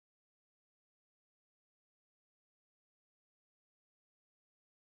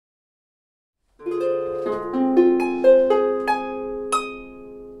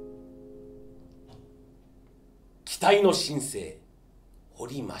期待の新星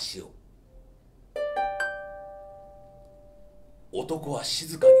堀増夫。男は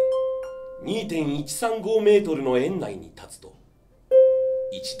静かに 2.135 メートルの園内に立つと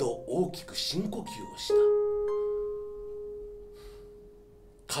一度大きく深呼吸をし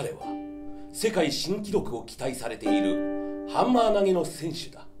た。彼は世界新記録を期待されているハンマー投げの選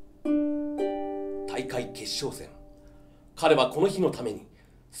手だ。大会決勝戦、彼はこの日のために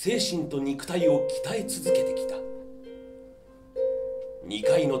精神と肉体を鍛え続けてきた。2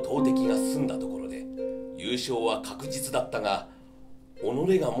回の投擲が済んだところで優勝は確実だったが、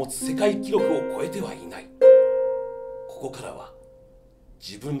己が持つ世界記録を超えてはいない。ここからは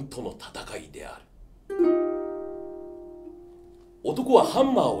自分との戦いである。男はハ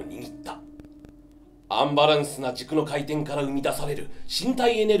ンマーを握った。アンバランスな軸の回転から生み出される身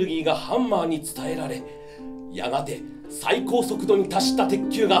体エネルギーがハンマーに伝えられ、やがて最高速度に達した鉄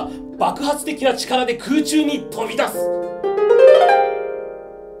球が爆発的な力で空中に飛び出す。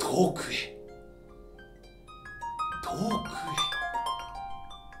遠くへ遠くへ。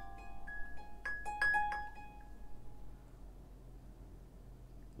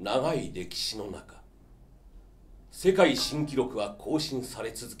長い歴史の中、世界新記録は更新さ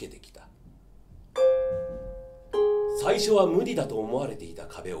れ続けてきた。最初は無理だと思われていた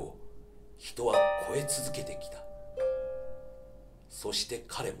壁を人は越え続けてきた。そして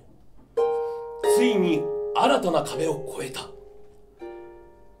彼もついに新たな壁を越えた。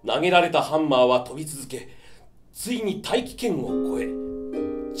投げられたハンマーは飛び続け、ついに大気圏を越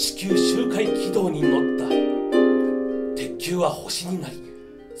え地球周回軌道に乗った。鉄球は星になり、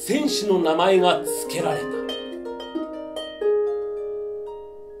選手の名前が付けられた。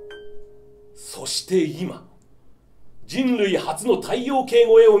そして今、人類初の太陽系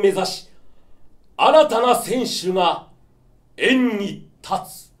越えを目指し、新たな選手が円に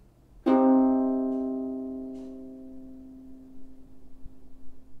立つ。